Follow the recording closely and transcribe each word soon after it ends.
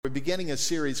beginning a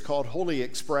series called Holy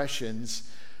Expressions.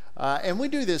 And we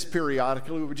do this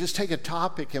periodically. We just take a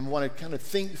topic and want to kind of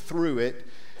think through it.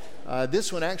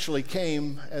 This one actually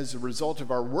came as a result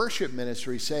of our worship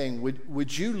ministry saying,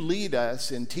 would you lead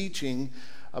us in teaching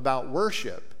about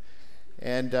worship?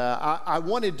 And I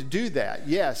wanted to do that.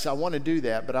 Yes, I want to do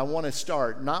that, but I want to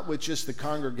start not with just the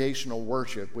congregational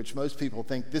worship, which most people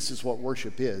think this is what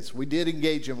worship is. We did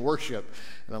engage in worship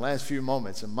in the last few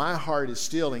moments, and my heart is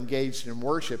still engaged in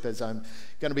worship as I'm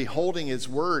going to be holding His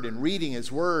Word and reading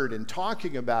His Word and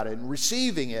talking about it and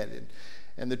receiving it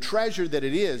and the treasure that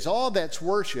it is. All that's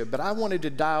worship, but I wanted to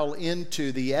dial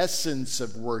into the essence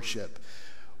of worship.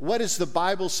 What does the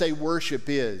Bible say worship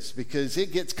is? Because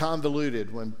it gets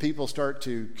convoluted when people start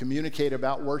to communicate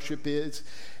about worship is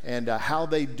and how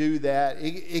they do that.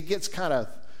 It gets kind of,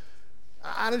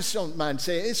 I just don't mind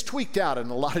saying, it's tweaked out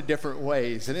in a lot of different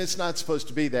ways, and it's not supposed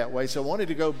to be that way. So I wanted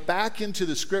to go back into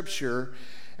the Scripture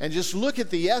and just look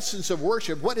at the essence of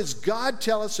worship. What does God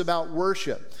tell us about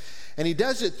worship? And He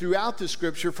does it throughout the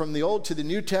Scripture, from the Old to the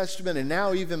New Testament, and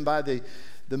now even by the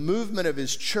movement of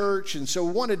His church. And so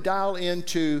we want to dial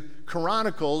into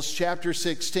Chronicles chapter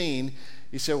 16.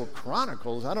 You say, well,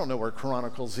 Chronicles? I don't know where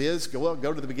Chronicles is. Go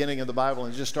to the beginning of the Bible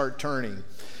and just start turning.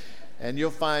 And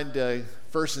you'll find 1st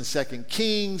and 2nd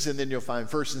Kings, and then you'll find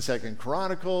 1st and 2nd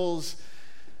Chronicles.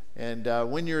 And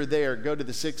when you're there, go to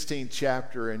the 16th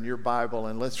chapter in your Bible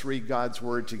and let's read God's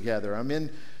Word together. I'm in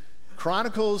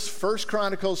Chronicles, 1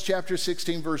 Chronicles chapter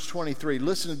 16, verse 23.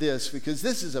 Listen to this, because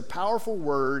this is a powerful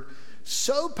word,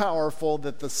 so powerful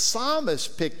that the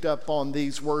psalmist picked up on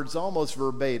these words almost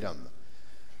verbatim.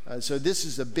 So this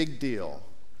is a big deal.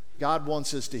 God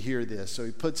wants us to hear this, so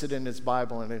He puts it in His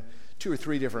Bible in 2 or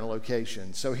 3 different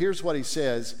locations. So here's what He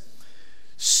says: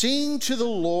 "Sing to the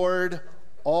Lord,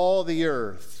 all the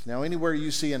earth." Now, anywhere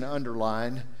you see an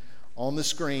underline on the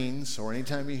screens, or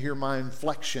anytime you hear my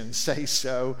inflection say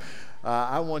so,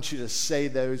 I want you to say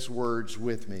those words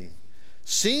with me.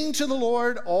 "Sing to the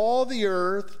Lord, all the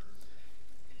earth.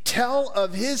 Tell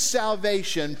of His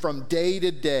salvation from day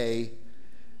to day.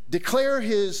 Declare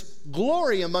His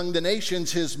glory among the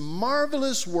nations, His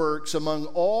marvelous works among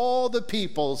all the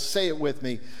peoples." Say it with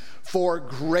me. "For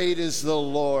great is the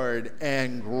Lord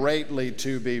and greatly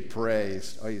to be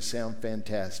praised." Oh, you sound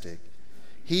fantastic.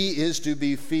 "He is to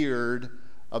be feared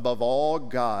above all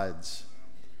gods.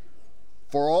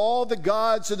 For all the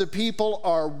gods of the people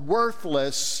are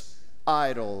worthless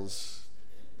idols,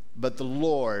 but the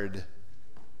Lord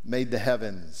made the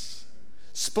heavens.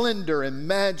 Splendor and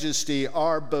majesty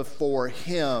are before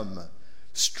Him.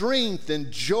 Strength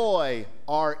and joy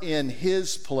are in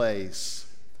His place.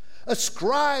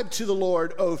 Ascribe to the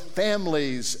Lord, O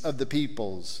families of the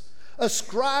peoples.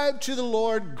 Ascribe to the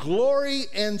Lord glory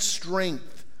and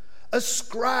strength.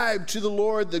 Ascribe to the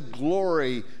Lord the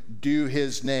glory due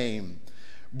His name.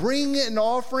 Bring an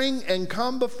offering and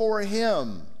come before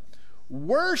Him.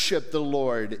 Worship the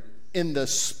Lord in the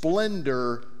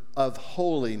splendor of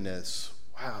holiness."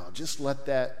 Wow, just let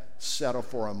that settle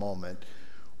for a moment.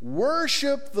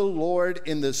 Worship the Lord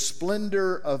in the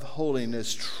splendor of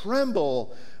holiness.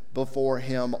 Tremble before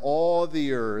Him, all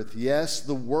the earth. Yes,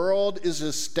 the world is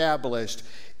established.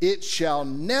 It shall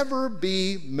never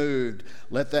be moved.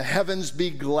 Let the heavens be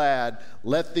glad.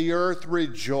 Let the earth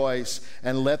rejoice.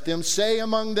 And let them say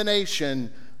among the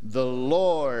nation, "The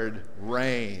Lord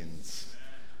reigns."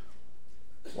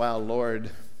 Wow, Lord,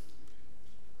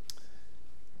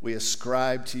 we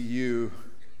ascribe to You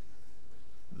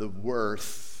the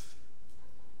worth,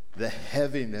 the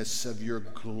heaviness of Your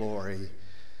glory,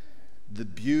 the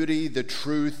beauty, the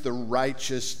truth, the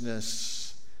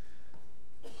righteousness,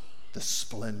 the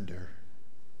splendor.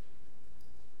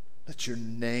 Let Your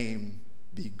name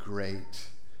be great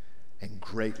and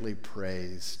greatly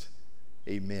praised.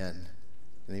 Amen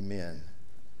and amen.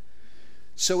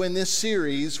 So in this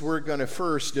series, we're going to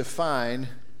first define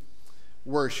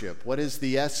worship. What is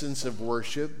the essence of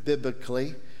worship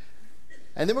biblically?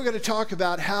 And then we're going to talk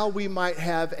about how we might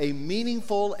have a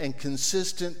meaningful and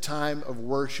consistent time of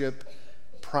worship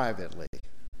privately.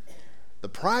 The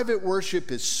private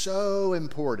worship is so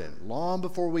important. Long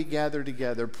before we gather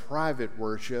together, private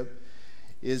worship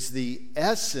is the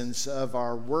essence of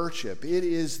our worship. It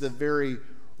is the very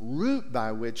root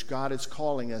by which God is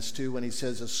calling us to when He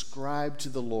says, ascribe to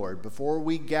the Lord. Before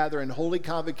we gather in holy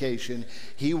convocation,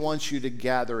 He wants you to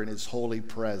gather in His holy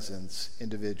presence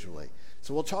individually.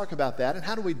 So we'll talk about that, and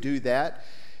how do we do that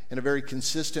in a very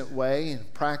consistent way,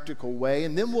 practical way.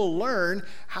 And then we'll learn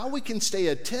how we can stay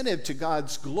attentive to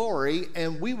God's glory,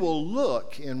 and we will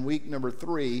look in week number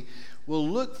 3, we'll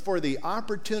look for the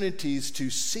opportunities to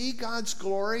see God's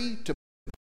glory, to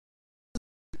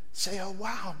say, oh,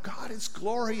 wow, God is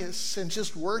glorious, and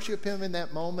just worship him in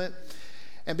that moment.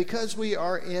 And because we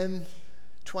are in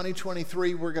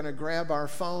 2023, we're going to grab our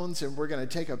phones and we're going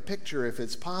to take a picture, if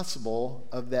it's possible,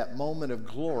 of that moment of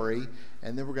glory,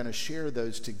 and then we're going to share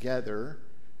those together,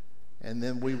 and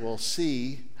then we will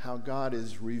see how God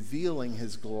is revealing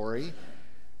his glory.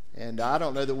 And I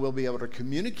don't know that we'll be able to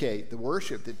communicate the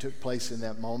worship that took place in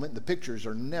that moment. The pictures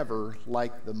are never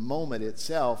like the moment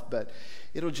itself, but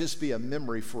it'll just be a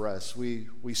memory for us. We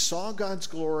saw God's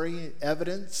glory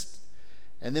evidenced,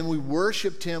 and then we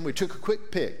worshiped him. We took a quick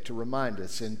pic to remind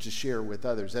us and to share with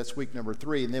others. That's week number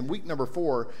 3. And then week number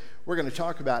 4, we're going to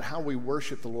talk about how we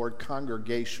worship the Lord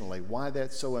congregationally, why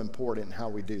that's so important and how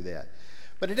we do that.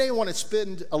 But today I want to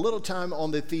spend a little time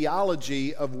on the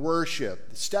theology of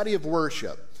worship, the study of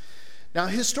worship. Now,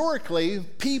 historically,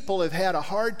 people have had a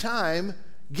hard time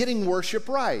getting worship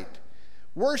right.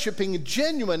 Worshiping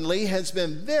genuinely has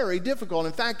been very difficult.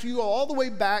 In fact, you go all the way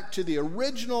back to the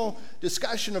original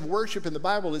discussion of worship in the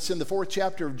Bible. It's in the 4th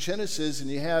chapter of Genesis, and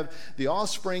you have the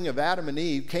offspring of Adam and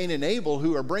Eve, Cain and Abel,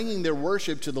 who are bringing their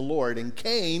worship to the Lord. And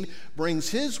Cain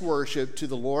brings his worship to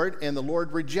the Lord, and the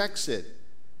Lord rejects it.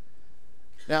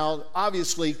 Now,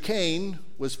 obviously, Cain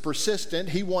was persistent.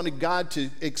 He wanted God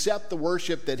to accept the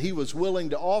worship that he was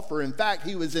willing to offer. In fact,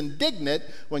 he was indignant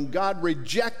when God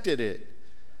rejected it.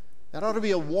 That ought to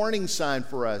be a warning sign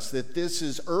for us that this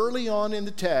is early on in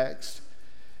the text,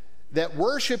 that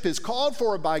worship is called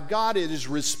for by God, it is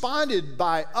responded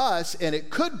by us, and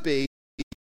it could be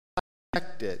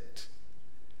rejected,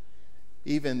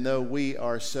 even though we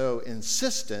are so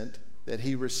insistent that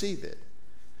he receive it.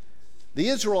 The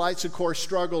Israelites, of course,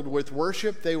 struggled with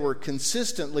worship. They were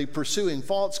consistently pursuing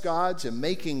false gods and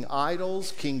making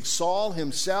idols. King Saul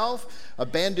himself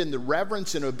abandoned the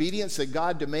reverence and obedience that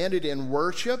God demanded in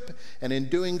worship, and in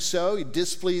doing so, he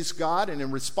displeased God, and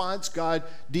in response, God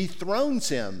dethrones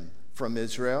him from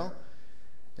Israel.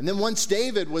 And then once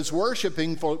David was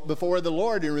worshiping before the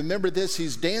Lord, and remember this,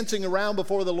 he's dancing around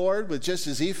before the Lord with just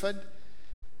his ephod,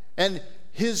 and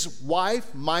his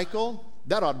wife, Michal,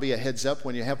 that ought to be a heads up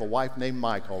when you have a wife named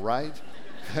Michal, right?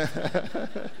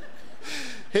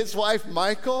 His wife,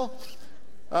 Michal,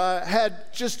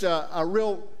 had just a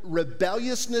real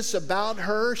rebelliousness about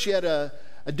her. She had a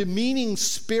demeaning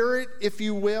spirit, if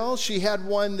you will. She had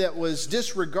one that was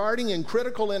disregarding and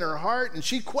critical in her heart, and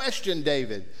she questioned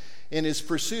David in his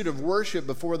pursuit of worship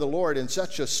before the Lord in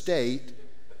such a state.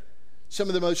 Some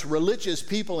of the most religious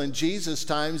people in Jesus'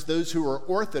 times, those who were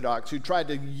orthodox, who tried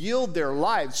to yield their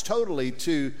lives totally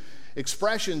to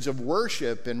expressions of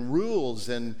worship and rules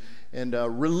and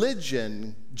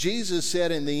religion, Jesus said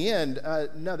in the end,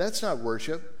 no, that's not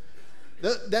worship.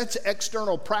 That's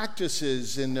external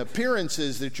practices and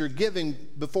appearances that you're giving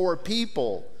before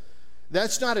people.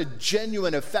 That's not a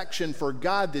genuine affection for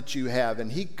God that you have.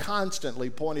 And he constantly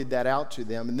pointed that out to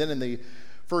them. And then in the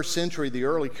first century, the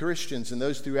early Christians and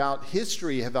those throughout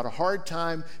history have had a hard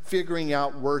time figuring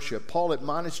out worship. Paul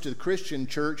admonished to the Christian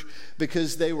church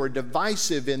because they were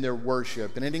divisive in their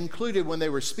worship. And it included when they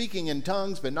were speaking in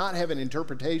tongues but not having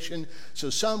interpretation. So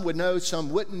some would know, some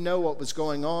wouldn't know what was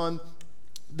going on.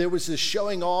 There was this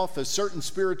showing off of certain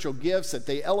spiritual gifts that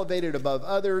they elevated above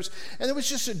others. And there was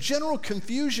just a general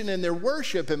confusion in their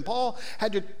worship. And Paul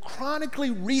had to chronically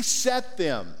reset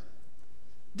them.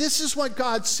 This is what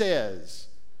God says.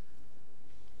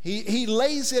 He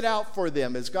lays it out for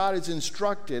them as God has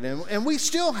instructed. And we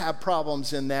still have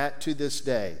problems in that to this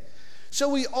day. So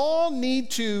we all need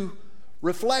to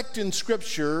reflect in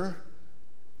Scripture,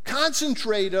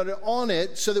 concentrate on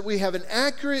it so that we have an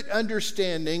accurate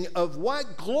understanding of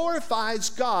what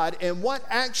glorifies God and what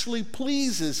actually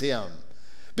pleases Him.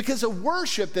 Because a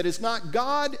worship that is not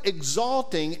God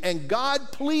exalting and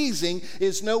God pleasing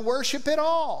is no worship at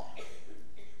all.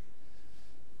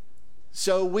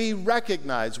 So we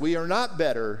recognize we are not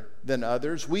better than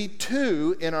others. We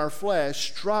too, in our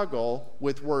flesh, struggle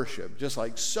with worship, just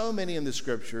like so many in the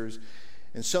Scriptures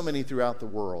and so many throughout the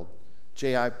world.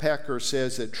 J.I. Packer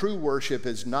says that true worship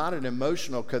is not an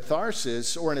emotional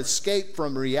catharsis or an escape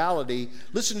from reality.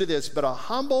 Listen to this, but a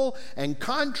humble and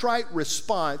contrite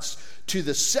response to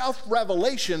the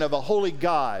self-revelation of a holy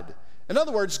God. In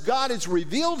other words, God has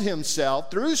revealed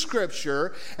Himself through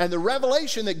Scripture, and the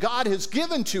revelation that God has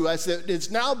given to us that is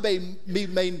now being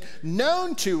made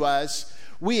known to us,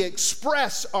 we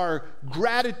express our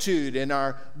gratitude and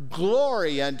our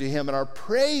glory unto Him and our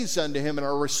praise unto Him, and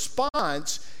our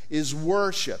response is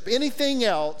worship. Anything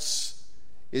else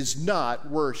is not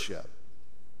worship.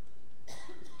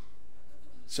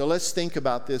 So let's think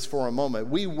about this for a moment.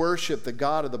 We worship the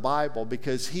God of the Bible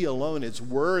because He alone is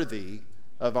worthy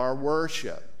of our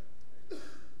worship.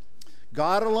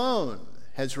 God alone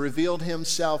has revealed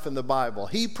himself in the Bible.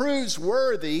 He proves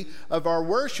worthy of our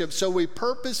worship, so we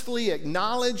purposefully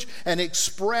acknowledge and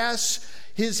express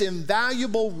his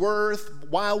invaluable worth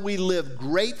while we live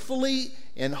gratefully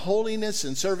in holiness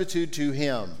and servitude to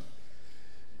him.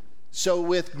 So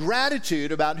with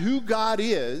gratitude about who God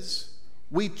is,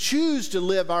 we choose to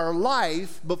live our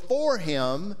life before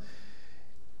him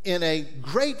in a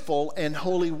grateful and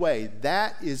holy way.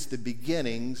 That is the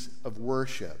beginnings of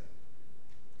worship.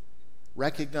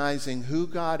 Recognizing who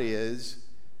God is,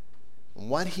 and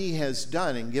what he has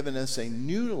done and given us a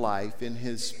new life in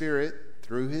his Spirit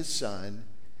through his Son,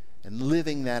 and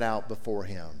living that out before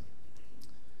him.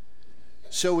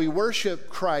 So we worship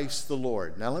Christ the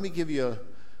Lord. Now let me give you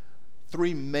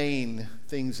three main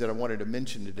things that I wanted to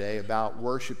mention today about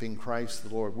worshiping Christ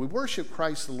the Lord. We worship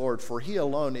Christ the Lord for he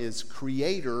alone is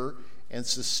creator and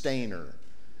sustainer.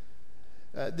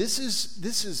 This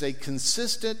is a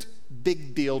consistent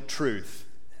big deal truth.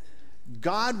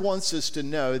 God wants us to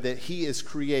know that he is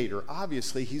creator.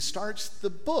 Obviously, he starts the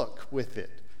book with it.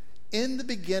 In the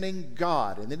beginning,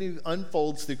 God, and then he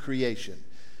unfolds the creation.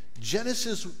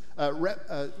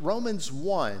 Romans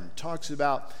 1 talks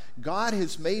about God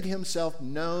has made himself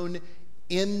known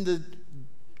in the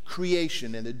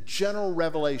creation, in the general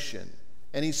revelation.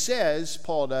 And he says,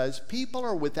 Paul does, people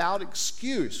are without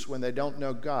excuse when they don't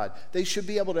know God. They should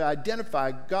be able to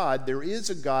identify God, there is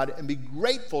a God, and be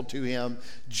grateful to him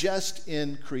just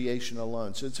in creation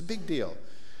alone. So it's a big deal.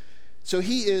 So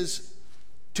he is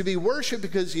to be worshiped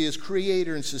because he is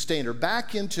creator and sustainer.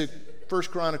 Back into 1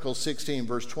 Chronicles 16,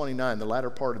 verse 29, the latter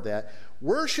part of that.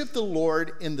 Worship the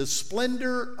Lord in the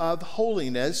splendor of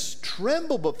holiness.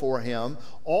 Tremble before him,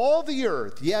 all the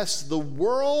earth. Yes, the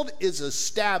world is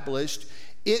established.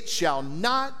 It shall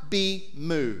not be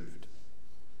moved.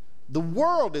 The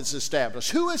world is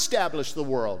established. Who established the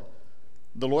world?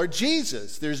 The Lord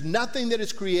Jesus. There's nothing that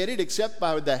is created except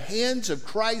by the hands of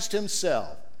Christ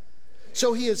himself.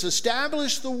 So he has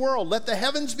established the world. Let the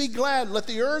heavens be glad. Let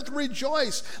the earth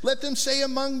rejoice. Let them say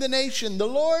among the nation, the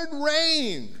Lord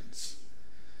reigns.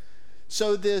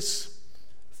 So this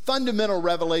fundamental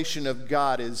revelation of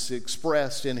God is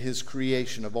expressed in his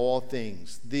creation of all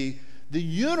things. The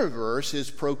universe is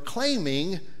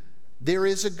proclaiming there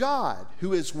is a God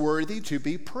who is worthy to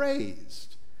be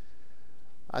praised.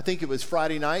 I think it was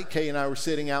Friday night, Kay and I were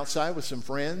sitting outside with some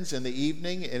friends in the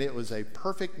evening, and it was a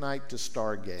perfect night to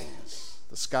stargaze.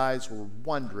 The skies were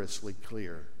wondrously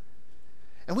clear.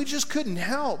 And we just couldn't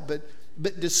help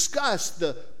but discuss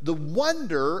the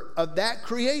wonder of that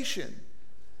creation.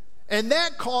 And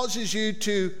that causes you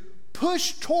to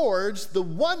push towards the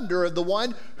wonder of the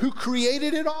one who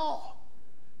created it all.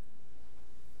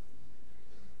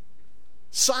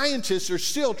 Scientists are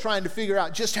still trying to figure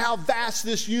out just how vast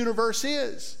this universe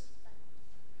is.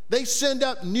 They send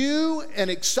up new and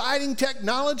exciting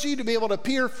technology to be able to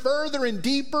peer further and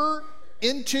deeper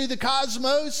into the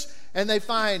cosmos, and they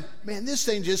find, man, this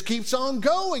thing just keeps on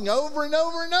going over and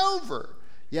over and over.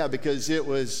 Yeah, because it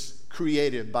was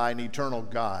created by an eternal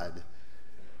God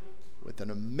with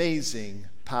an amazing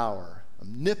power,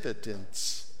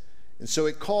 omnipotence. And so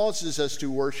it causes us to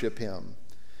worship him.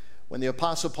 When the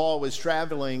Apostle Paul was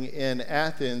traveling in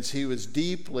Athens, he was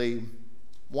deeply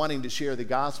wanting to share the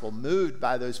gospel, moved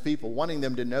by those people, wanting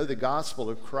them to know the gospel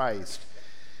of Christ.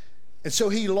 And so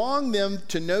he longed them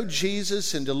to know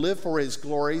Jesus and to live for his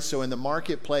glory. So in the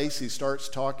marketplace, he starts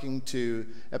talking to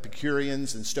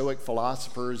Epicureans and Stoic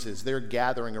philosophers as they're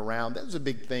gathering around. That was a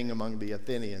big thing among the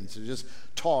Athenians, to just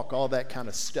talk all that kind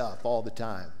of stuff all the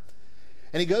time.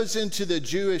 And he goes into the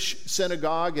Jewish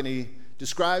synagogue and he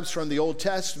describes from the Old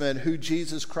Testament who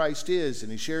Jesus Christ is,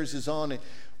 and he shares his own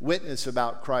witness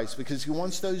about Christ because he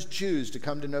wants those Jews to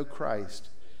come to know Christ.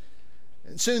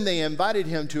 And soon they invited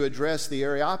him to address the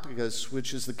Areopagus,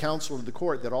 which is the council of the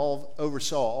court that all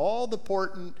oversaw all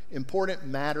the important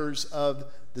matters of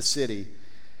the city.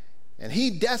 And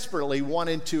he desperately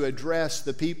wanted to address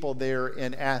the people there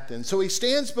in Athens. So he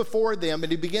stands before them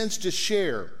and he begins to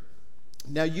share.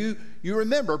 Now you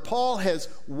remember, Paul has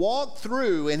walked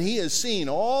through and he has seen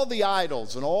all the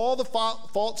idols and all the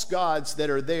false gods that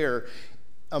are there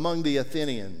among the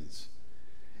Athenians.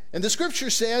 And the scripture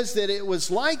says that it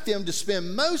was like them to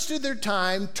spend most of their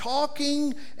time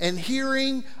talking and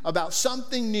hearing about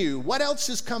something new. What else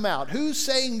has come out? Who's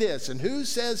saying this and who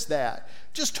says that?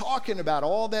 Just talking about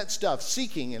all that stuff,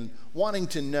 seeking and wanting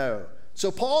to know. So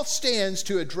Paul stands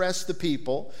to address the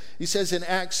people. He says in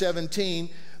Acts 17,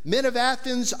 "Men of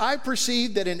Athens, I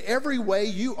perceive that in every way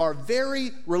you are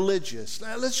very religious."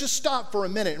 Now let's just stop for a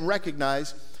minute and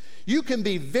recognize you can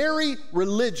be very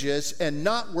religious and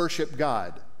not worship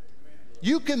God.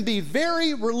 You can be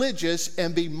very religious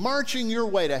and be marching your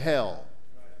way to hell.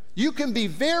 You can be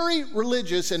very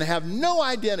religious and have no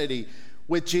identity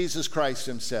with Jesus Christ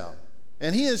himself.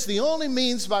 And he is the only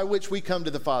means by which we come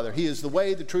to the Father. He is the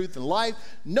way, the truth, and life.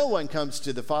 No one comes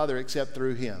to the Father except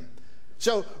through him.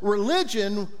 So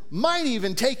religion might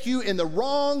even take you in the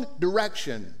wrong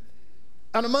direction.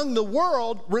 And among the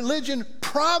world, religion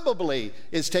probably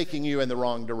is taking you in the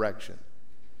wrong direction.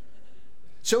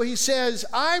 So he says,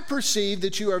 I perceive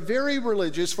that you are very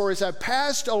religious, for as I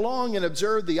passed along and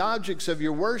observed the objects of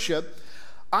your worship,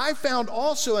 I found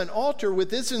also an altar with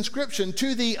this inscription,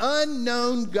 to the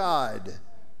unknown God.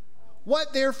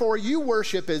 What therefore you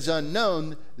worship is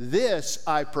unknown, this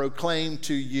I proclaim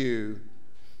to you.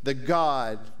 The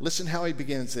God, listen how he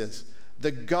begins this,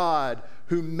 the God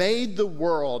who made the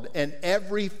world and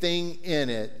everything in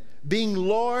it, being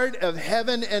Lord of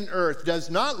heaven and earth, does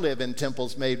not live in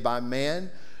temples made by man,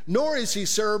 nor is he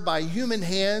served by human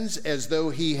hands as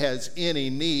though he has any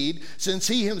need, since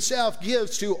he himself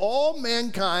gives to all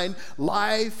mankind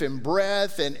life and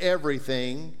breath and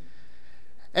everything.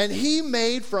 And he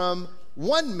made from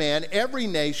one man every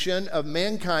nation of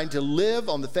mankind to live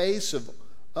on the face of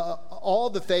all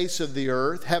the face of the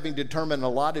earth, having determined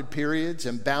allotted periods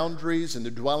and boundaries and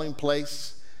the dwelling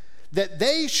place, that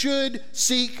they should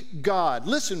seek God.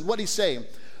 Listen what he's saying.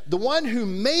 The one who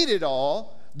made it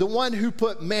all, the one who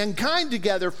put mankind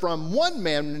together from one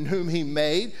man whom he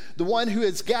made, the one who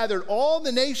has gathered all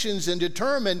the nations and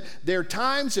determined their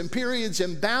times and periods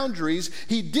and boundaries,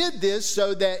 he did this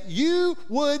so that you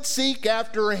would seek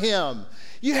after him.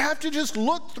 You have to just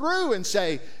look through and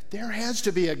say, there has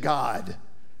to be a God.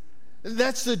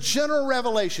 That's the general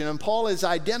revelation, and Paul is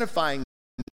identifying.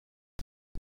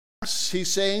 He's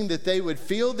saying that they would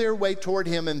feel their way toward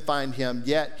him and find him,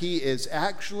 yet he is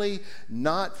actually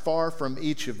not far from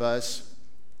each of us,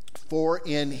 for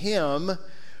in him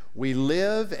we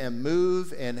live and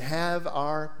move and have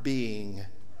our being.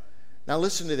 Now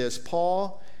listen to this.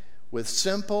 Paul, with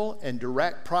simple and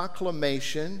direct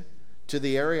proclamation to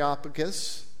the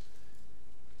Areopagus,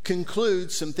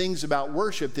 concludes some things about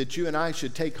worship that you and I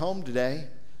should take home today.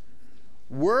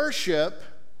 Worship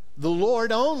the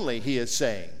Lord only, he is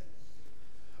saying.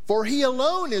 For he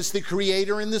alone is the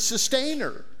creator and the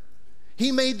sustainer.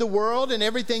 He made the world and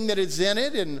everything that is in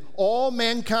it, and all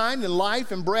mankind and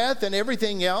life and breath and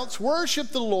everything else. Worship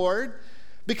the Lord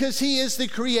because he is the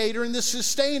creator and the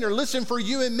sustainer. Listen, for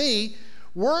you and me,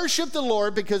 worship the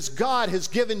Lord because God has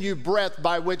given you breath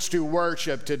by which to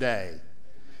worship today.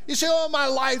 You say, oh, my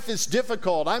life is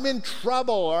difficult. I'm in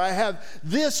trouble, or I have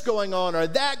this going on or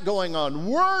that going on.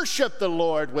 Worship the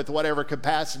Lord with whatever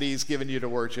capacity he's given you to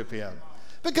worship him,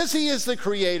 because he is the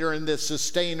creator and the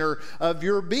sustainer of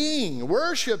your being.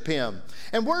 Worship him.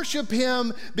 And worship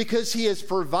him because he has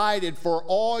provided for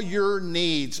all your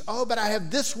needs. Oh, but I have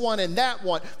this one and that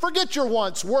one. Forget your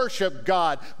wants. Worship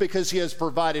God because he has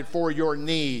provided for your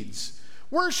needs.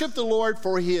 Worship the Lord,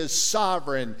 for he is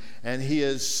sovereign and he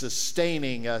is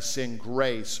sustaining us in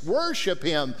grace. Worship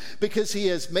him because he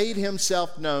has made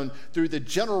himself known through the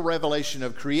general revelation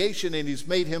of creation, and he's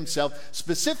made himself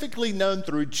specifically known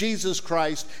through Jesus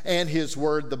Christ and his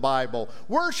word, the Bible.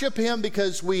 Worship him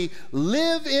because we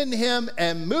live in him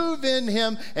and move in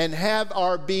him and have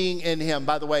our being in him.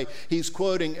 By the way, he's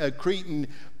quoting a Cretan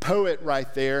poet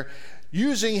right there,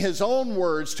 using his own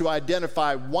words to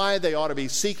identify why they ought to be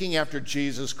seeking after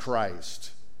Jesus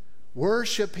Christ.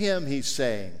 Worship him, he's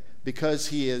saying, because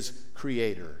he is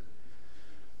creator.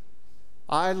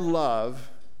 I love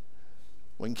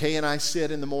when Kay and I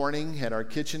sit in the morning at our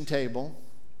kitchen table,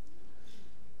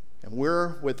 and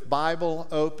we're with Bible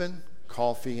open,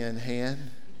 coffee in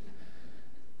hand,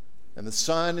 and the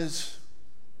sun is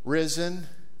risen,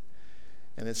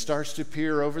 and it starts to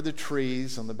peer over the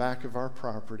trees on the back of our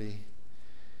property.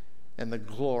 And the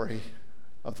glory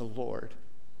of the Lord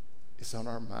is on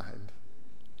our mind,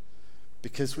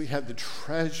 because we have the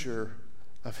treasure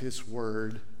of his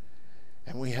word,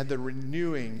 and we have the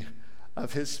renewing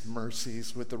of his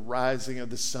mercies with the rising of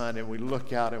the sun, and we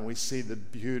look out and we see the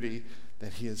beauty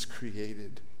that he has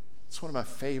created. It's one of my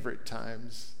favorite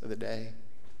times of the day.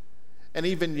 And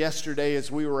even yesterday,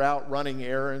 as we were out running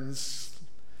errands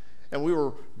and we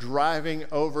were driving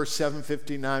over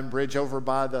 759 Bridge over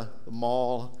by the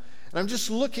mall, and I'm just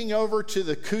looking over to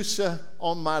the Coosa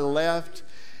on my left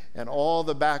and all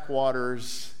the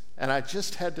backwaters, and I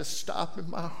just had to stop in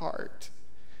my heart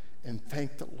and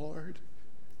thank the Lord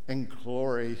and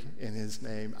glory in his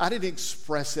name. I didn't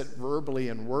express it verbally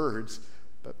in words,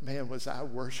 but man, was I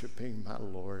worshiping my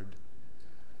Lord.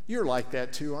 You're like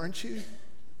that too, aren't you?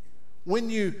 When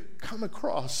you come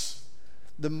across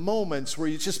the moments where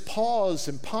you just pause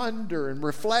and ponder and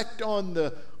reflect on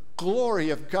the glory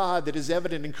of God that is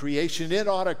evident in creation, it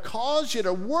ought to cause you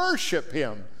to worship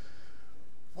Him.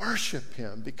 Worship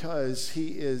Him because He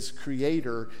is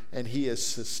creator and He is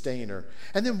sustainer.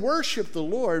 And then worship the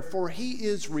Lord, for He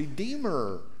is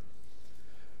Redeemer.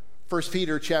 1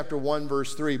 Peter chapter 1,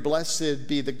 verse 3, blessed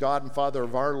be the God and Father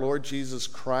of our Lord Jesus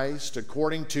Christ,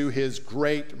 according to His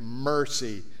great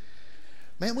mercy.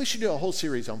 Man, we should do a whole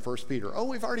series on 1 Peter. Oh,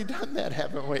 we've already done that,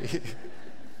 haven't we?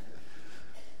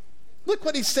 Look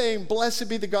what he's saying, blessed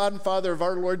be the God and Father of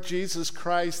our Lord Jesus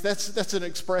Christ. That's an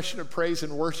expression of praise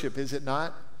and worship, is it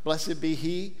not? Blessed be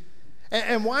He.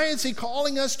 And why is He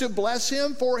calling us to bless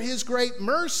Him? For His great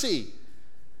mercy.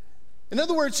 In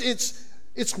other words, He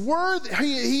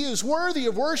is worthy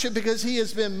of worship because He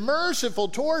has been merciful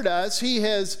toward us. He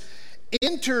has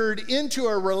entered into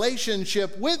a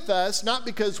relationship with us, not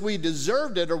because we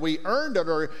deserved it or we earned it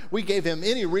or we gave Him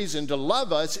any reason to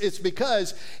love us. It's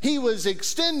because He was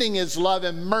extending His love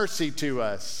and mercy to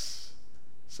us.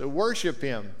 So worship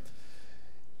Him.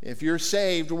 If you're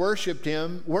saved, worship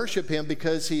Him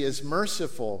because He is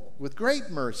merciful. With great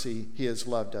mercy, He has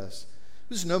loved us.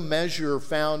 There's no measure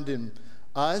found in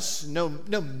us, no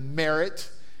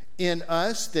merit in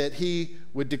us that He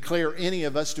would declare any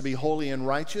of us to be holy and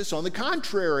righteous. On the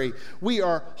contrary, we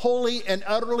are wholly and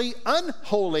utterly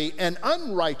unholy and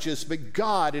unrighteous, but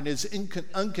God in His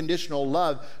unconditional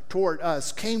love toward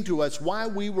us came to us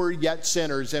while we were yet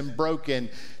sinners and broken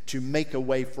to make a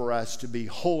way for us to be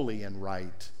holy and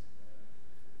right.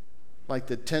 Like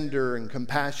the tender and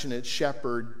compassionate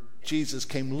shepherd, Jesus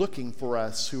came looking for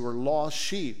us who were lost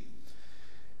sheep.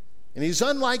 And He's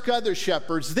unlike other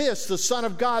shepherds. This, the Son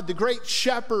of God, the great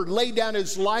shepherd, laid down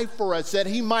His life for us that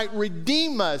He might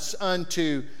redeem us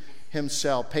unto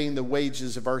Himself, paying the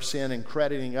wages of our sin and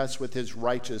crediting us with His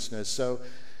righteousness. So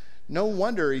no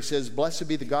wonder He says, blessed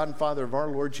be the God and Father of our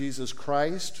Lord Jesus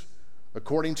Christ,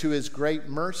 according to His great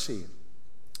mercy.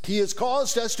 He has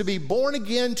caused us to be born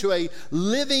again to a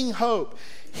living hope.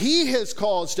 He has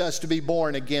caused us to be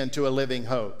born again to a living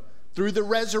hope through the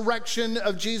resurrection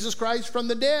of Jesus Christ from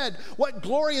the dead. What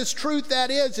glorious truth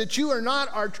that is, that you are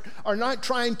not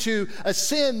trying to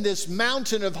ascend this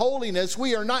mountain of holiness.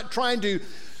 We are not trying to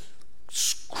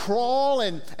crawl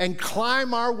and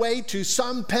climb our way to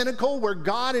some pinnacle where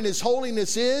God and His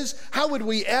holiness is. How would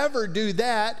we ever do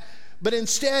that? But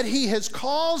instead, He has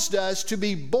caused us to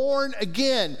be born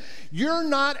again. You're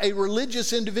not a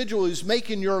religious individual who's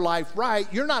making your life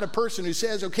right. You're not a person who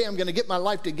says, okay, I'm going to get my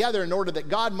life together in order that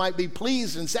God might be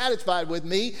pleased and satisfied with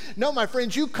me. No, my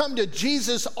friends, you come to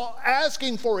Jesus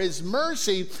asking for His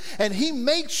mercy, and He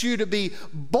makes you to be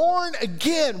born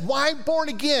again. Why born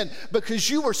again? Because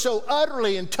you were so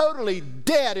utterly and totally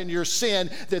dead in your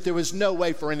sin that there was no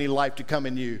way for any life to come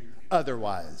in you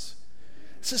otherwise.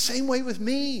 It's the same way with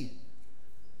me.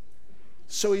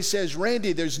 So He says,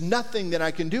 Randy, there's nothing that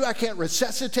I can do. I can't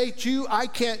resuscitate you. I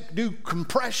can't do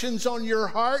compressions on your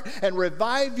heart and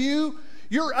revive you.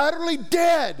 You're utterly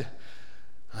dead.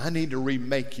 I need to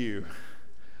remake you.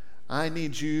 I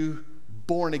need you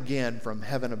born again from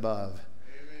heaven above.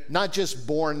 Amen. Not just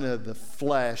born of the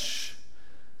flesh,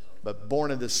 but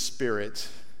born of the Spirit.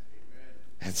 Amen.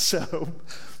 And so,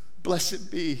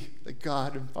 blessed be the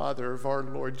God and Father of our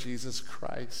Lord Jesus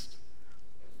Christ.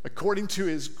 According to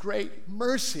His great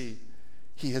mercy,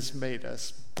 He has made us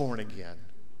born again.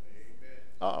 Amen.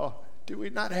 Oh, do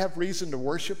we not have reason to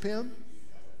worship Him?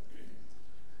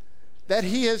 That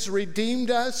He has redeemed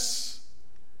us?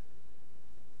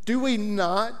 Do we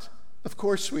not? Of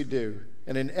course we do.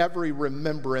 And in every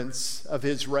remembrance of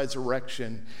His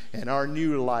resurrection and our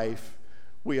new life,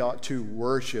 we ought to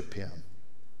worship Him.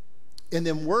 And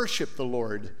then worship the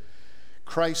Lord,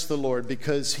 Christ the Lord,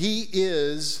 because He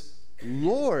is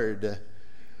Lord.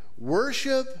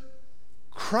 Worship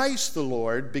Christ the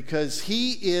Lord because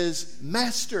He is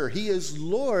Master. He is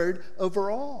Lord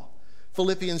over all.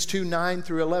 Philippians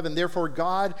 2:9-11. Therefore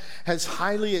God has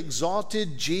highly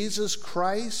exalted Jesus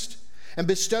Christ and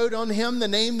bestowed on Him the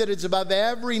name that is above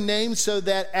every name, so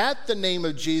that at the name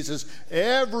of Jesus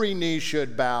every knee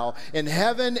should bow in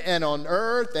heaven and on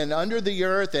earth and under the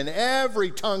earth, and every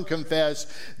tongue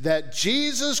confess that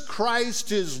Jesus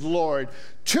Christ is Lord,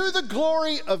 to the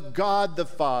glory of God the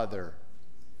Father.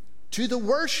 To the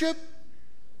worship,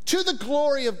 to the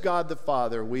glory of God the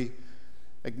Father, we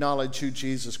acknowledge who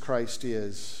Jesus Christ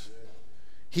is.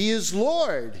 He is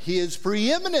Lord. He is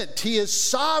preeminent. He is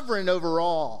sovereign over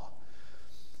all.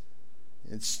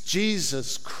 It's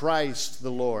Jesus Christ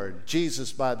the Lord.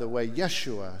 Jesus, by the way,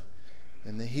 Yeshua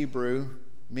in the Hebrew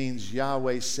means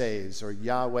Yahweh saves, or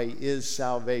Yahweh is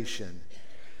salvation.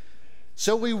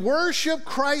 So we worship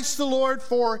Christ the Lord,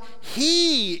 for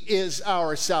He is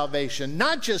our salvation.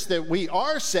 Not just that we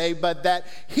are saved, but that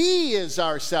He is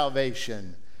our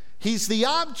salvation. He's the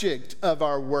object of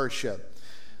our worship.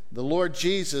 The Lord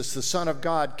Jesus, the Son of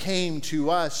God, came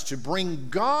to us to bring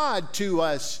God to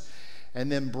us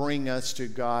and then bring us to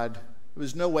God. There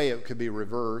was no way it could be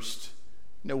reversed.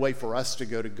 No way for us to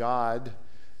go to God.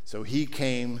 So He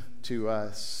came to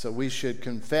us. So we should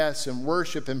confess and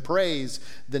worship and praise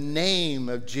the name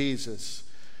of Jesus.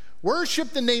 Worship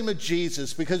the name of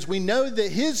Jesus because we know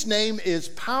that His name is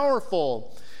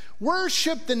powerful.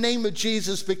 Worship the name of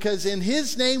Jesus because in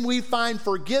His name we find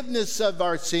forgiveness of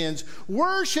our sins.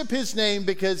 Worship His name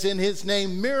because in His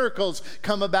name miracles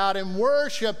come about, and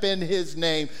worship in His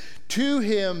name to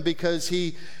Him because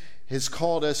He has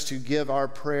called us to give our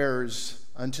prayers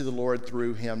unto the Lord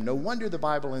through Him. No wonder the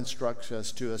Bible instructs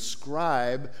us to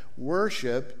ascribe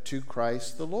worship to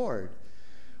Christ the Lord.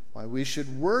 Why we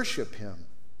should worship Him.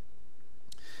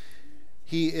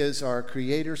 He is our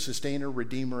Creator, Sustainer,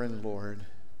 Redeemer, and Lord.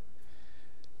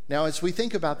 Now, as we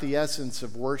think about the essence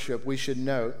of worship, we should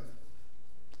note,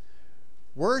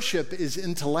 worship is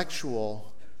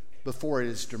intellectual before it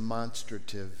is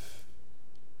demonstrative.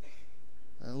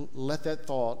 Let that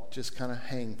thought just kind of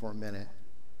hang for a minute.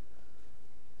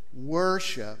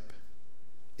 Worship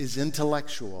is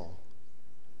intellectual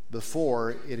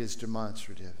before it is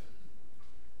demonstrative.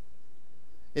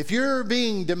 If you're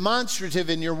being demonstrative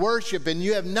in your worship and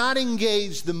you have not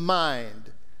engaged the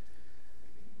mind,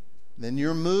 then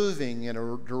you're moving in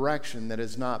a direction that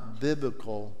is not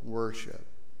biblical worship.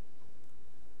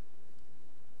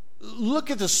 Look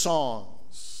at the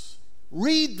songs,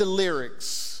 read the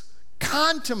lyrics,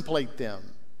 contemplate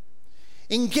them.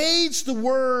 Engage the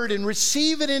word and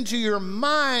receive it into your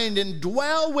mind and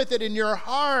dwell with it in your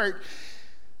heart.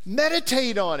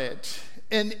 Meditate on it.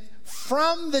 And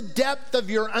from the depth of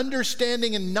your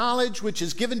understanding and knowledge, which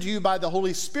is given to you by the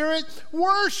Holy Spirit,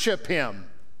 worship Him.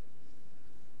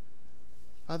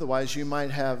 Otherwise, you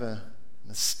might have a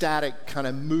static kind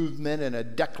of movement and a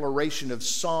declaration of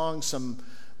song, some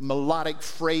melodic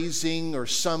phrasing, or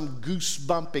some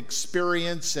goosebump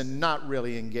experience, and not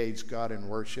really engage God in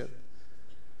worship.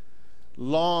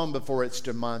 Long before it's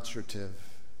demonstrative,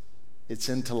 it's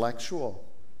intellectual.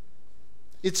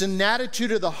 It's an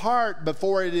attitude of the heart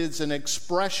before it is an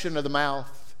expression of the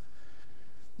mouth.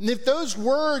 And if those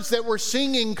words that we're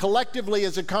singing collectively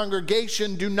as a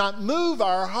congregation do not move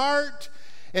our heart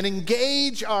and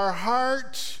engage our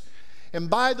heart, and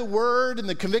by the word and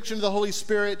the conviction of the Holy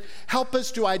Spirit, help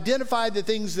us to identify the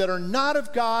things that are not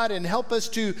of God and help us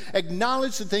to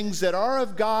acknowledge the things that are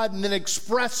of God and then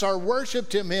express our worship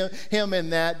to Him in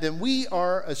that, then we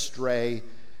are astray.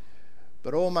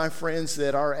 But oh, my friends,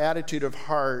 that our attitude of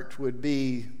heart would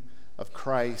be of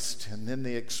Christ, and then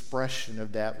the expression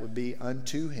of that would be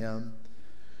unto Him.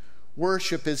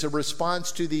 Worship is a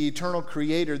response to the eternal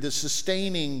Creator, the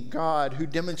sustaining God who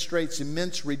demonstrates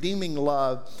immense redeeming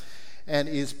love and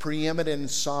is preeminent and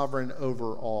sovereign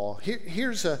over all.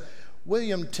 Here's a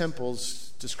William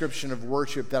Temple's description of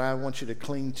worship that I want you to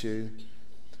cling to.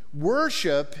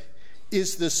 Worship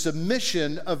is the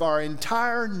submission of our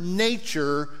entire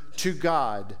nature to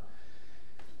God.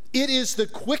 It is the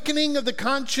quickening of the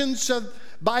conscience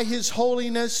by His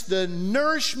holiness, the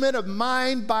nourishment of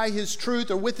mind by His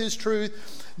truth or with His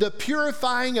truth, the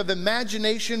purifying of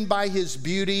imagination by His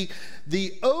beauty,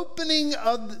 the opening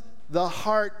of the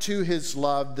heart to His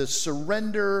love, the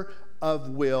surrender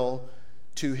of will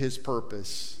to His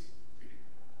purpose.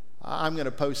 I'm going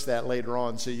to post that later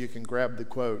on so you can grab the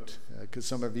quote, because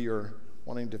some of you are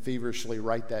wanting to feverishly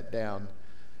write that down.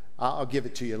 I'll give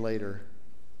it to you later.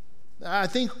 I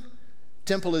think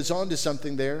Temple is on to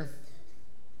something there.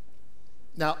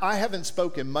 Now, I haven't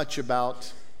spoken much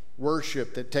about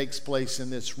worship that takes place in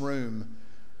this room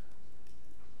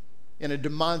in a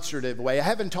demonstrative way. I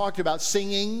haven't talked about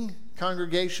singing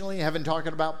congregationally. I haven't talked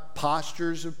about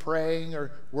postures of praying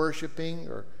or worshiping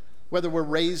or whether we're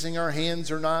raising our hands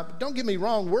or not. But don't get me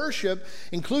wrong, worship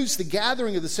includes the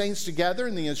gathering of the saints together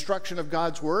and the instruction of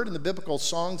God's word and the biblical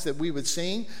songs that we would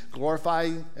sing,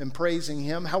 glorifying and praising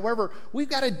Him. However, we've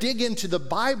got to dig into the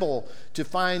Bible to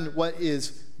find what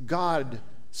is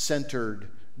God-centered,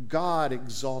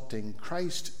 God-exalting,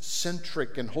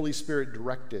 Christ-centric, and Holy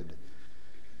Spirit-directed.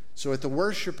 So if the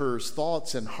worshiper's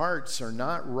thoughts and hearts are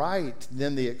not right,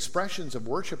 then the expressions of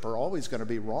worship are always going to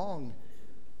be wrong.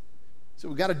 So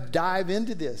we've got to dive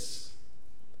into this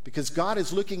because God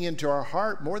is looking into our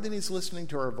heart more than He's listening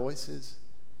to our voices.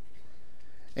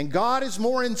 And God is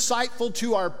more insightful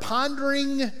to our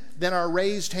pondering than our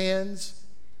raised hands.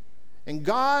 And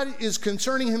God is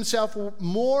concerning himself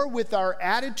more with our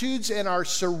attitudes and our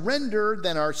surrender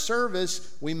than our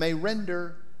service we may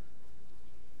render.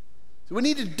 So we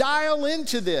need to dial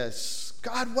into this.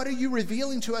 God, what are you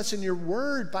revealing to us in your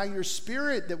word by your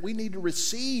Spirit that we need to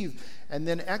receive and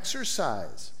then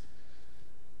exercise?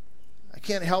 I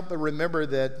can't help but remember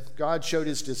that God showed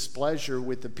his displeasure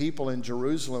with the people in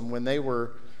Jerusalem when they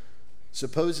were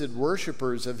supposed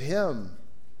worshipers of him.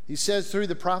 He says through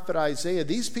the prophet Isaiah,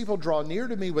 "These people draw near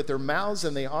to me with their mouths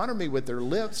and they honor me with their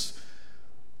lips,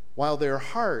 while their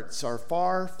hearts are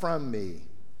far from me."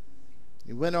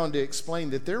 He went on to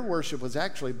explain that their worship was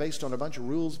actually based on a bunch of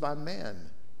rules by men,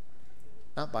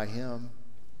 not by him.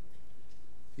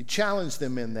 He challenged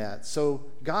them in that. So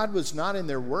God was not in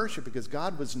their worship because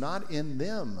God was not in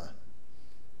them.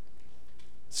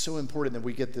 It's so important that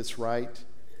we get this right.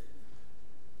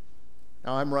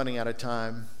 Now, I'm running out of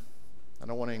time. I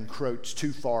don't want to encroach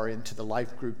too far into the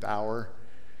life group hour,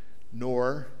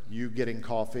 nor you getting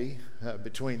coffee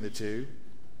between the two.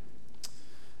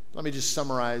 Let me just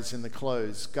summarize in the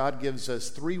close. God gives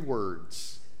us three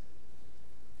words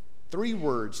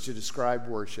to describe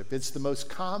worship. It's the most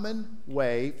common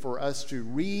way for us to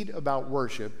read about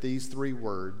worship, these three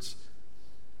words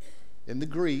in the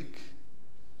Greek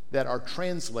that are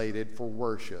translated for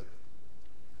worship.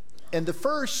 And the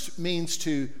first means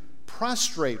to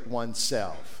prostrate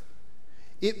oneself.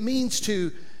 It means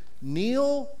to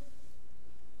kneel,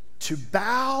 to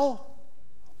bow,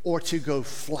 or to go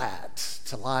flat,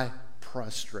 to lie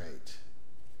prostrate.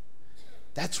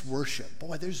 That's worship.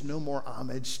 Boy, there's no more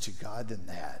homage to God than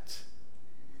that.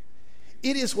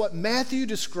 It is what Matthew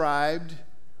described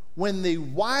when the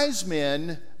wise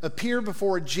men appeared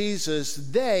before Jesus.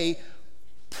 They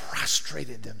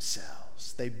prostrated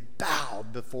themselves. They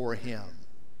bowed before him.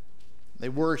 They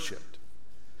worshiped.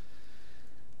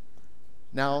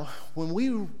 Now, when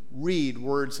we read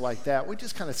words like that, we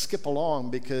just kind of skip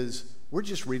along because we're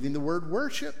just reading the word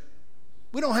worship.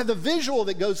 We don't have the visual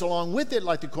that goes along with it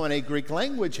like the Koine Greek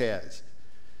language has.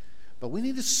 But we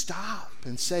need to stop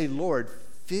and say, Lord,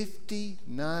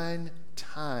 59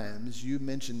 times you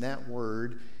mentioned that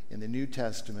word in the New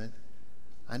Testament.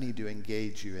 I need to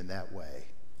engage you in that way.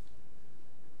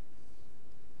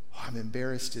 Oh, I'm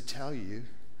embarrassed to tell you,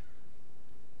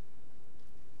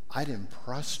 I didn't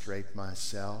prostrate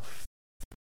myself,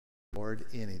 Lord,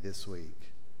 any this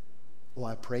week.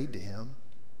 Well, I prayed to him.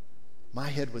 My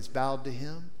head was bowed to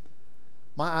him.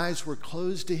 My eyes were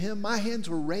closed to him. My hands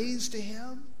were raised to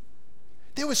him.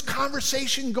 There was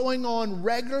conversation going on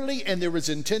regularly, and there was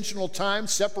intentional time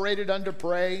separated under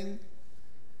praying.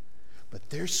 But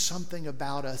there's something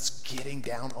about us getting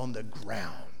down on the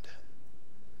ground,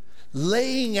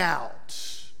 laying out,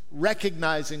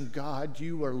 recognizing, God,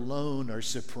 you alone are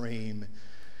supreme,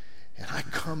 and I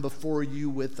come before you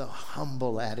with a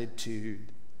humble attitude.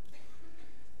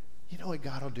 You know what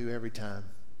God will do every time?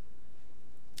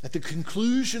 At the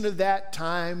conclusion of that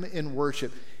time in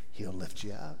worship, he'll lift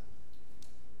you up.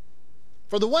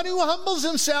 For the one who humbles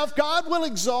himself, God will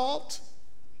exalt.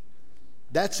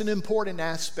 That's an important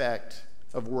aspect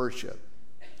of worship.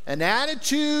 An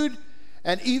attitude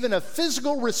and even a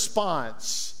physical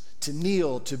response to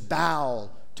kneel, to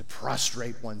bow, to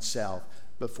prostrate oneself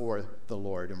before the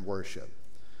Lord in worship.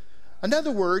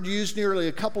 Another word used nearly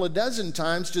a couple of dozen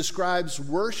times describes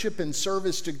worship and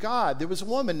service to God. There was a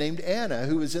woman named Anna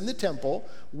who was in the temple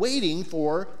waiting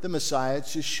for the Messiah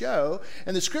to show.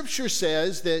 And the scripture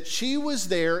says that she was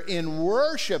there in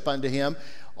worship unto him.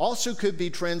 Also could be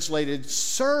translated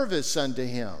service unto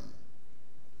him.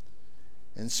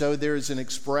 And so there's an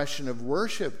expression of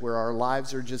worship where our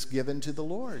lives are just given to the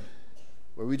Lord,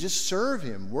 where we just serve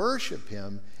him, worship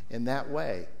him in that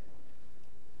way.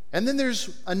 And then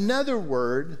there's another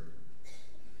word,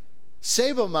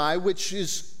 sebomai, which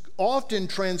is often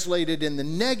translated in the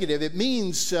negative. It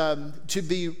means to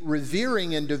be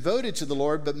revering and devoted to the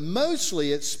Lord, but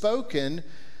mostly it's spoken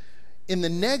in the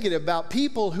negative about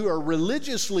people who are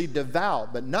religiously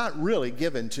devout, but not really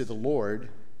given to the Lord.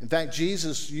 In fact,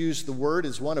 Jesus used the word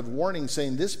as one of warning,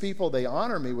 saying, this people, they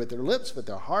honor me with their lips, but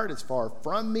their heart is far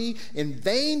from me. In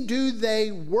vain do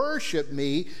they worship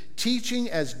me, teaching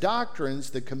as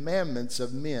doctrines the commandments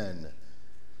of men.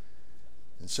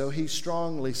 And so he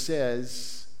strongly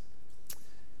says,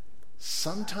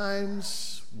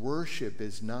 sometimes worship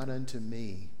is not unto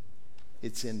me,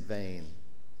 it's in vain.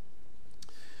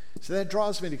 So that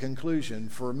draws me to conclusion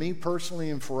for me personally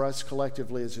and for us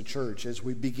collectively as a church as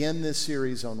we begin this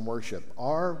series on worship.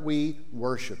 Are we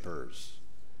worshipers?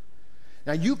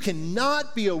 Now, you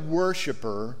cannot be a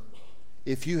worshiper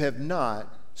if you have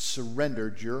not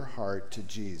surrendered your heart to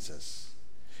Jesus.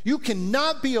 You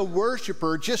cannot be a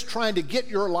worshiper just trying to get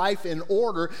your life in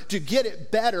order, to get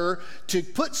it better, to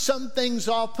put some things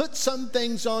off, put some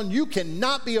things on. You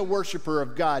cannot be a worshiper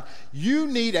of God. You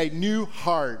need a new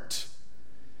heart.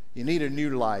 You need a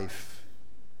new life.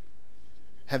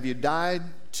 Have you died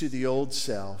to the old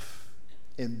self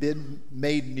and been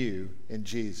made new in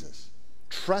Jesus?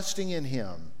 Trusting in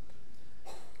Him,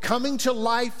 coming to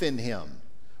life in Him,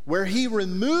 where He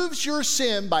removes your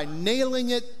sin by nailing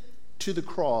it to the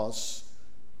cross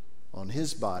on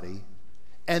His body,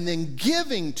 and then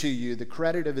giving to you the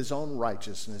credit of His own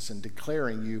righteousness and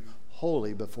declaring you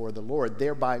holy before the Lord,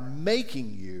 thereby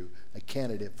making you a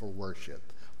candidate for worship.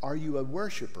 Are you a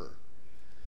worshiper?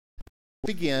 It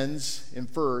begins in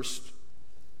first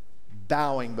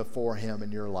bowing before Him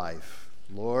in your life.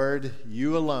 Lord,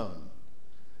 you alone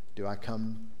do I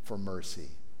come for mercy.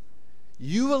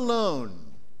 You alone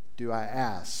do I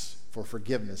ask for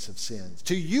forgiveness of sins.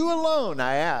 To you alone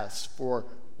I ask for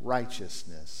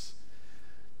righteousness.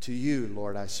 To you,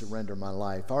 Lord, I surrender my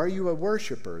life. Are you a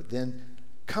worshiper? Then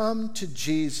come to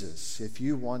Jesus if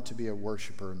you want to be a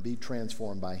worshiper and be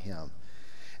transformed by Him.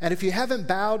 And if you haven't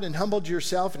bowed and humbled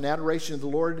yourself in adoration of the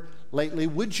Lord lately,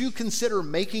 would you consider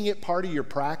making it part of your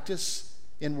practice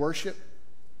in worship?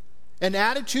 An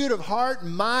attitude of heart,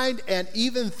 mind, and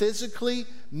even physically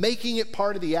making it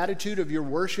part of the attitude of your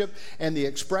worship and the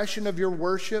expression of your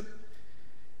worship.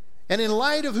 And in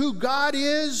light of who God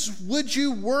is, would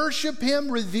you worship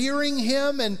Him, revering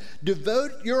Him, and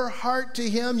devote your heart to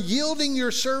Him, yielding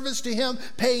your service to Him,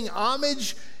 paying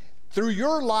homage through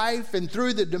your life and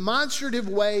through the demonstrative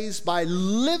ways by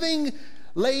laying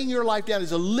your life down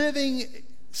as a living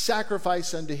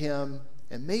sacrifice unto Him,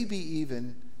 and maybe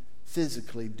even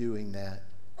physically doing that?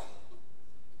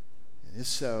 And if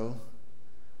so,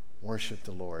 worship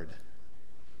the Lord.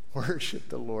 Worship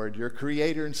the Lord, your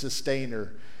Creator and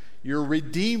Sustainer, your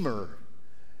Redeemer,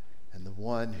 and the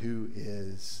one who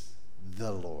is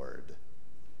the Lord.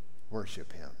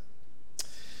 Worship Him.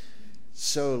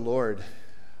 So, Lord,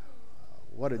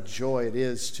 what a joy it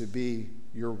is to be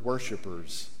your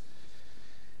worshipers.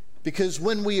 Because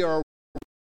when we are,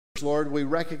 Lord, we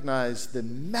recognize the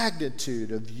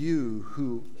magnitude of you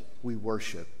who we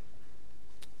worship,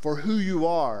 for who you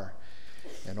are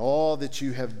and all that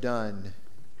you have done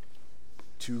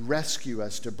to rescue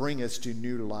us, to bring us to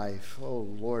new life. Oh,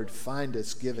 Lord, find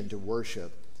us given to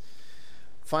worship.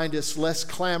 Find us less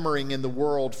clamoring in the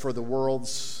world for the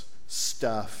world's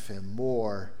stuff and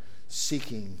more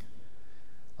seeking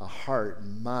a heart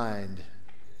and mind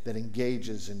that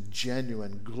engages in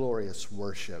genuine, glorious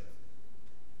worship.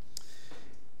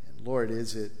 And Lord,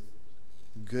 is it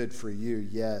good for you?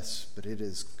 Yes, but it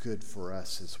is good for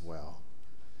us as well.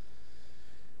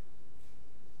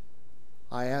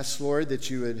 I ask, Lord,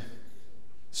 that you would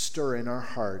stir in our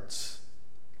hearts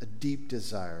a deep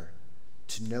desire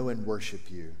to know and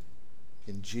worship you.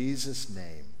 In Jesus'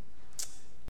 name.